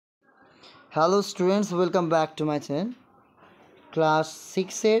Hello students, welcome back to my channel. Class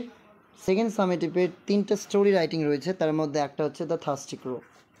 6 এর second সামেটিভের তিনটা story writing রয়েছে, তার মধ্যে একটা হচ্ছে দ্য থার্স্টি ক্রো।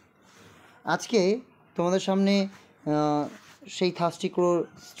 আজকে তোমাদের সামনে সেই থার্স্টি ক্রোর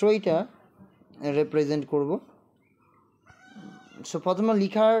স্টোরিটা রিপ্রেজেন্ট করব। সো প্রথমে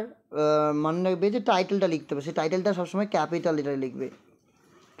লেখার মনে রাখবে যে টাইটেলটা লিখতে হবে, সেই টাইটেলটা সবসময় ক্যাপিটাল লেটারে লিখবে।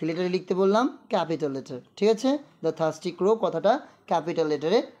 কি লেটারে লিখতে বললাম? ক্যাপিটাল লেটার, ঠিক আছে? দ্য থার্স্টি ক্রো কথাটা ক্যাপিটাল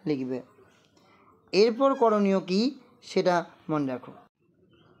লেটারে লিখবে। এরপর করণীয় কি সেটা মনে রাখো।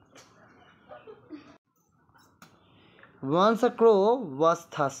 Once a crow was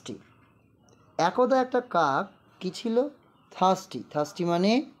thirsty. একদা একটা কাক কি ছিল? থার্স্টি। থার্স্টি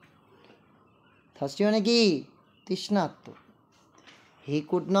মানে কি? তৃষ্ণার্ত। He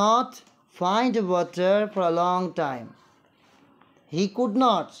could not find water for a long time. He could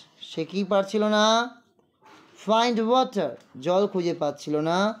not, সে কি পারছিল না? Find water, জল খুঁজে পাচ্ছিল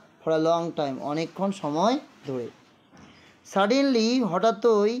না। For a long time, অনেকক্ষণ সময় ধরে। Suddenly,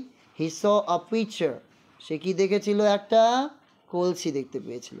 হঠাৎই he saw a pitcher. সে কি দেখেছিল? একটা কলসি দেখতে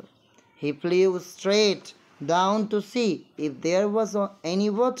পেয়েছিল। He flew straight down to see if there was any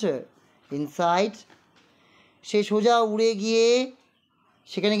water inside. সে সোজা উড়ে গিয়ে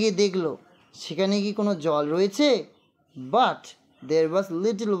সেখানে গিয়ে দেখলো সেখানে কি কোনো জল রয়েছে। But there was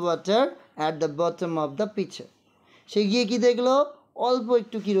little water at the bottom of the pitcher. সে গিয়ে কি দেখলো? অল্প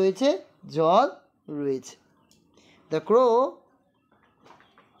একটু কি রয়েছে? জল রয়েছে। The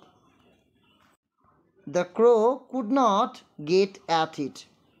crow could not get at it.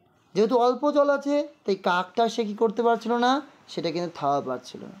 যেহেতু অল্প জল আছে তাই কাকটা সে কি করতে পারছিল না? সেটা কিন্তু খাওয়া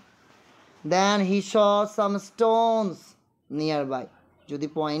পারছিল না। Then he saw some stones nearby. যদি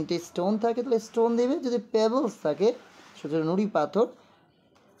পয়েন্টে স্টোন থাকে তাহলে স্টোন দেবে, যদি পেবলস থাকে ছোটো ছোটো নুড়ি পাথর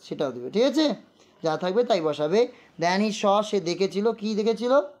সেটাও দেবে, ঠিক আছে? যা থাকবে তাই বসাবে। দেন হি শ, সে দেখেছিল, কি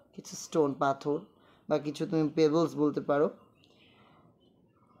দেখেছিল? কিছু স্টোন, পাথর বা কিছু তুমি পেবলস বলতে পারো।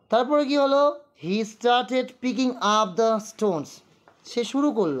 তারপরে কি হলো? He started picking up the Stones. সে শুরু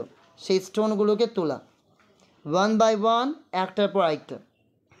করলো সেই স্টোনগুলোকে তোলা, ওয়ান বাই ওয়ান, একটার পর একটা,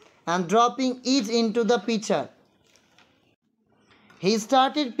 and dropping each into the pitcher. He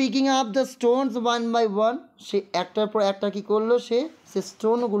started picking up the Stones one by one. সে একটার পর একটা কী করলো? সে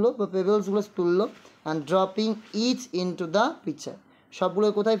স্টোনগুলো বা পেবলসগুলো তুললো, and dropping each into the pitcher. সবগুলো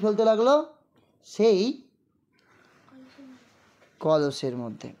কোথায় ফেলতে লাগলো? সেই কলসের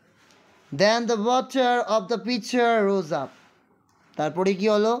মধ্যে। দেন the water of the pitcher rose up. তারপরে কি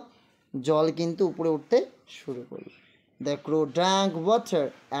হলো? জল কিন্তু উপরে উঠতে শুরু করলো। The crow drunk water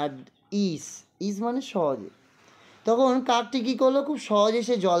at is মানে সহজে। তখন কাকটি কী করলো? খুব সহজে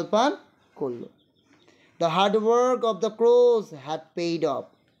সে জল পান করলো। The hard work of the ক্রোজ had paid of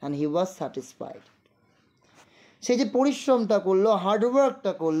and he was satisfied. সে যে পরিশ্রমটা করলো,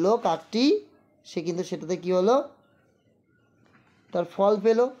 হার্ডওয়ার্কটা করলো কাকটি, সে কিন্তু সেটাতে কী হলো? তার ফল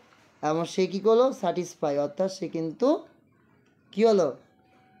পেল, এবং সে কী করলো? স্যাটিসফাই, অর্থাৎ সে কিন্তু কী হলো?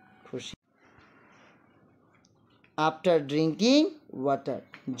 খুশি। আফটার ড্রিঙ্কিং ওয়াটার,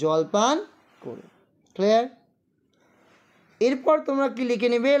 জল পান করে। ক্লিয়ার? এরপর তোমরা কি লিখে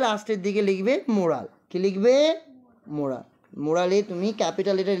নেবে? লাস্টের দিকে লিখবে মোরাল। কি লিখবে? মোরাল। মোরালে তুমি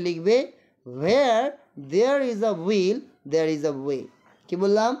ক্যাপিটাল লেটার লিখবে where there is a will there is a way. কি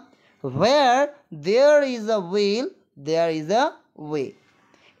বললাম? where there is a will there is a way.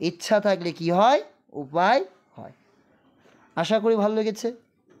 ইচ্ছা থাকলে কি হয়? উপায় হয়। আশা করি ভালো লেগেছে।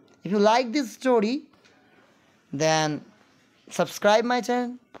 If you like this story, then subscribe my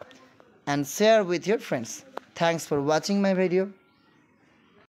channel and share with your friends. Thanks for watching my video.